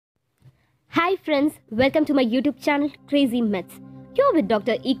Hi friends, welcome to my YouTube channel Crazy Myths. You're with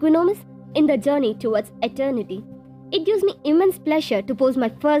Dr. Equinomis in the journey towards eternity. It gives me immense pleasure to post my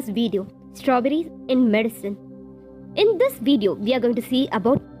first video, Strawberries in Medicine. In this video, we are going to see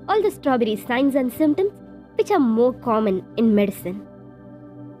about all the strawberry signs and symptoms which are more common in medicine.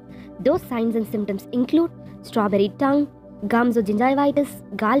 Those signs and symptoms include strawberry tongue, gums or gingivitis,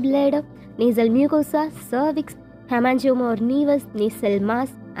 gallbladder, nasal mucosa, cervix, hemangioma or nevus, nasal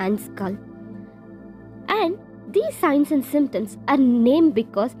mass and skull. And these signs and symptoms are named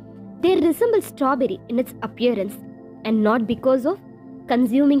because they resemble strawberry in its appearance and not because of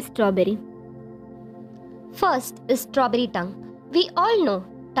consuming strawberry. First is strawberry tongue. We all know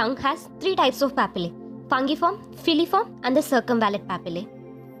tongue has three types of papillae: fungiform, filiform and the circumvallate papillae.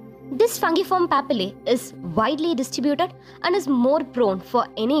 This fungiform papillae is widely distributed and is more prone for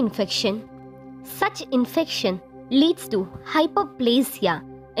any infection. Such infection leads to hyperplasia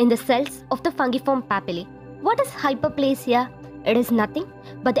in the cells of the fungiform papillae. What is hyperplasia? It is nothing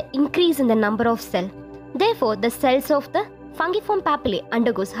but the increase in the number of cells. Therefore, the cells of the fungiform papillae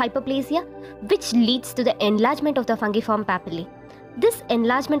undergoes hyperplasia, which leads to the enlargement of the fungiform papillae. This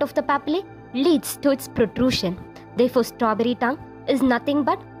enlargement of the papillae leads to its protrusion. Therefore, strawberry tongue is nothing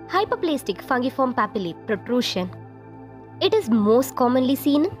but hyperplastic fungiform papillae protrusion. It is most commonly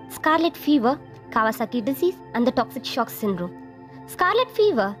seen in scarlet fever, Kawasaki disease and the toxic shock syndrome. Scarlet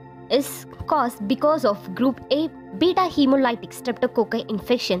fever is caused because of group A beta hemolytic streptococci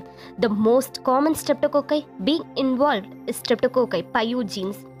infection. The most common streptococci being involved is streptococci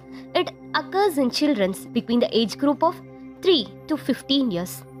pyogenes. It occurs in children between the age group of 3 to 15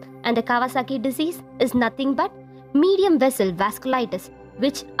 years. And the Kawasaki disease is nothing but medium vessel vasculitis,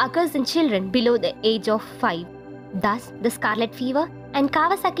 which occurs in children below the age of 5. Thus, the scarlet fever and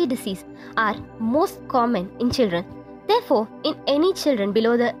Kawasaki disease are most common in children. Therefore, in any children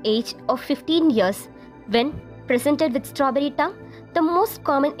below the age of 15 years, when presented with strawberry tongue, the most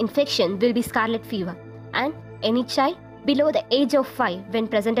common infection will be scarlet fever. And any child below the age of 5, when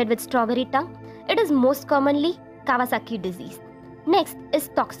presented with strawberry tongue, it is most commonly Kawasaki disease. Next is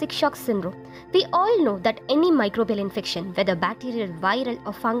toxic shock syndrome. We all know that any microbial infection, whether bacterial, viral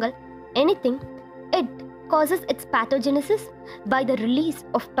or fungal, anything, it causes its pathogenesis by the release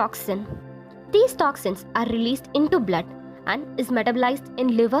of toxin. These toxins are released into blood and is metabolized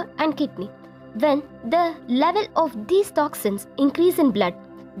in liver and kidney. When the level of these toxins increase in blood,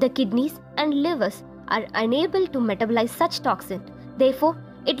 the kidneys and livers are unable to metabolize such toxin. Therefore,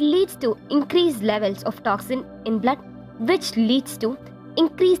 it leads to increased levels of toxin in blood, which leads to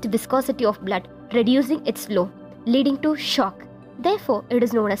increased viscosity of blood, reducing its flow, leading to shock. Therefore, it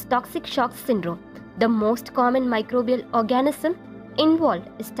is known as toxic shock syndrome. The most common microbial organism involved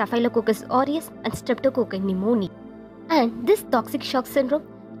is Staphylococcus aureus and Streptococcus pneumoniae. And this toxic shock syndrome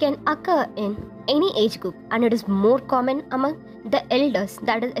can occur in any age group, and it is more common among the elders,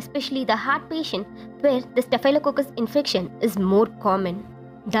 that is especially the heart patient, where the Staphylococcus infection is more common.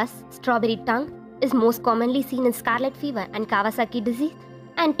 Thus, strawberry tongue is most commonly seen in scarlet fever and Kawasaki disease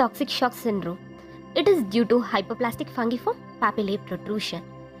and toxic shock syndrome. It is due to hyperplastic fungiform papillae protrusion.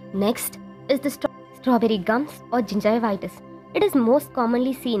 Next is the strawberry gums or gingivitis. It is most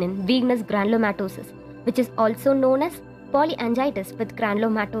commonly seen in Wegner's granulomatosis, which is also known as polyangiitis with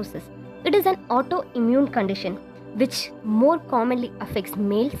granulomatosis. It is an autoimmune condition which more commonly affects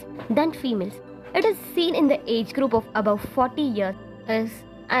males than females. It is seen in the age group of above 40 years,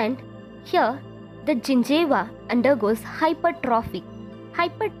 and here the gingiva undergoes hypertrophy.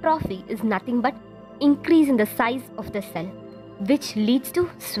 Hypertrophy is nothing but increase in the size of the cell, which leads to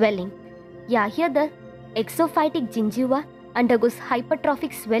swelling. Here the exophytic gingiva undergoes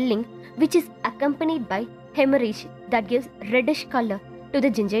hypertrophic swelling, which is accompanied by hemorrhage that gives reddish color to the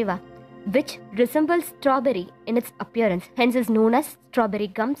gingiva, which resembles strawberry in its appearance, hence is known as strawberry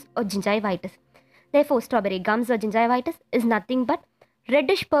gums or gingivitis. Therefore, strawberry gums or gingivitis is nothing but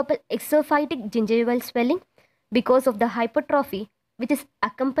reddish-purple exophytic gingival swelling because of the hypertrophy, which is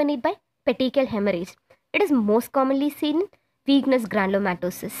accompanied by petechial hemorrhage. It is most commonly seen in Wegner's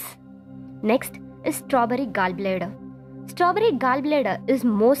granulomatosis. Next is strawberry gallbladder. Strawberry gallbladder is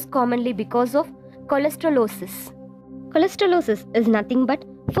most commonly because of cholesterolosis. Cholesterolosis is nothing but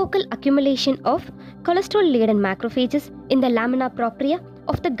focal accumulation of cholesterol-laden macrophages in the lamina propria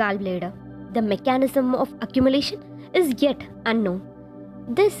of the gallbladder. The mechanism of accumulation is yet unknown.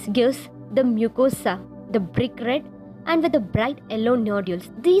 This gives the mucosa the brick red and with the bright yellow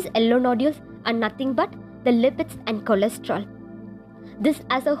nodules. These yellow nodules are nothing but the lipids and cholesterol. This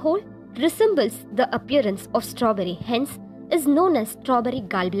as a whole resembles the appearance of strawberry, hence is known as strawberry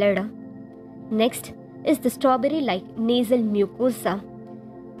gallbladder. Next is the strawberry-like nasal mucosa.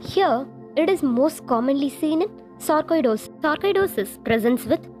 Here, it is most commonly seen in sarcoidosis. Sarcoidosis presents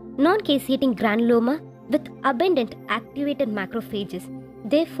with non-caseating granuloma with abundant activated macrophages.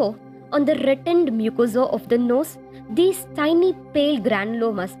 Therefore, on the retinoid mucosa of the nose, these tiny pale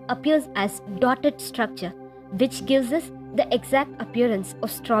granulomas appears as dotted structure, which gives us the exact appearance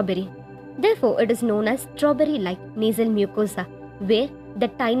of strawberry. Therefore, it is known as strawberry-like nasal mucosa, where the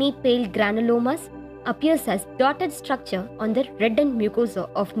tiny pale granulomas appears as dotted structure on the reddened mucosa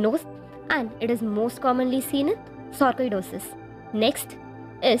of nose, and it is most commonly seen in sarcoidosis. Next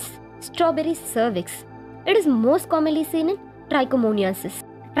is strawberry cervix. It is most commonly seen in trichomoniasis.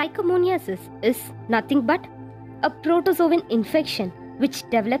 Trichomoniasis is nothing but a protozoan infection which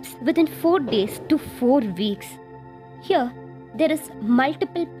develops within 4 days to 4 weeks. Here, there is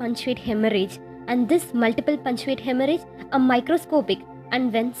multiple punctuate hemorrhage, and this multiple punctuate hemorrhage are microscopic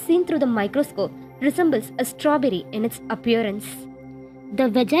and when seen through the microscope resembles a strawberry in its appearance. The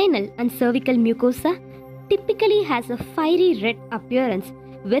vaginal and cervical mucosa typically has a fiery red appearance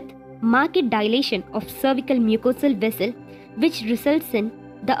with marked dilation of cervical mucosal vessel, which results in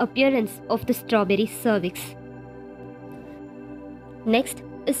the appearance of the strawberry cervix. Next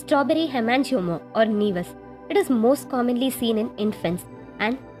is strawberry hemangioma or nevus. It is most commonly seen in infants,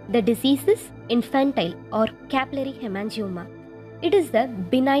 and the disease is infantile or capillary hemangioma. It is the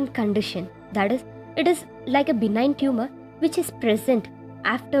benign condition, that is, it is like a benign tumor which is present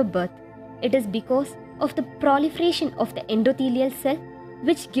after birth. It is because of the proliferation of the endothelial cell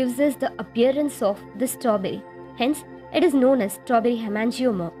which gives us the appearance of the strawberry. Hence, it is known as strawberry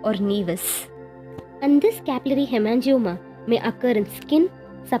hemangioma or nevus. And this capillary hemangioma may occur in skin,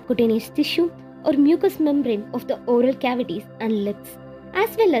 subcutaneous tissue, or mucous membrane of the oral cavities and lips,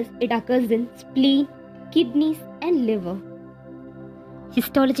 as well as it occurs in spleen, kidneys, and liver.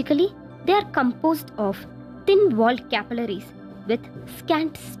 Histologically, they are composed of thin-walled capillaries with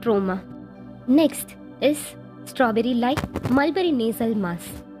scant stroma. Next is strawberry-like mulberry nasal mass.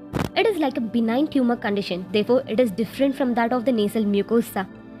 It is like a benign tumor condition, therefore it is different from that of the nasal mucosa.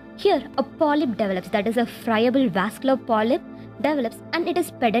 Here, a polyp develops, that is a friable vascular polyp develops, and it is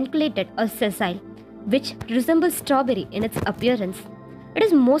pedunculated or sessile, which resembles strawberry in its appearance. It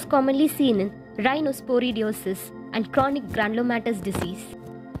is most commonly seen in rhinosporidiosis and chronic granulomatous disease.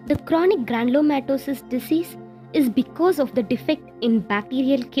 The chronic granulomatosis disease is because of the defect in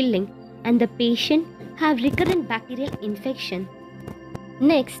bacterial killing, and the patient have recurrent bacterial infection.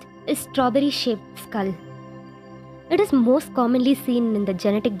 Next is strawberry-shaped skull. It is most commonly seen in the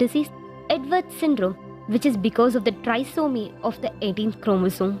genetic disease Edwards syndrome, which is because of the trisomy of the 18th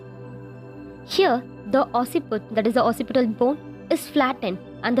chromosome. Here, the occiput, that is the occipital bone, is flattened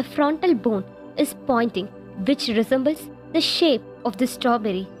and the frontal bone is pointing, which resembles the shape of the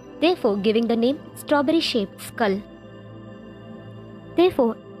strawberry, therefore giving the name strawberry-shaped skull.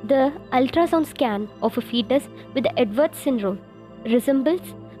 Therefore, the ultrasound scan of a fetus with the Edwards syndrome resembles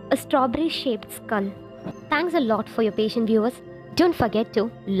a strawberry-shaped skull. Thanks a lot for your patient viewers. Don't forget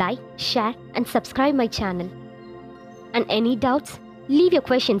to like, share and subscribe my channel. And any doubts, leave your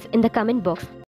questions in the comment box.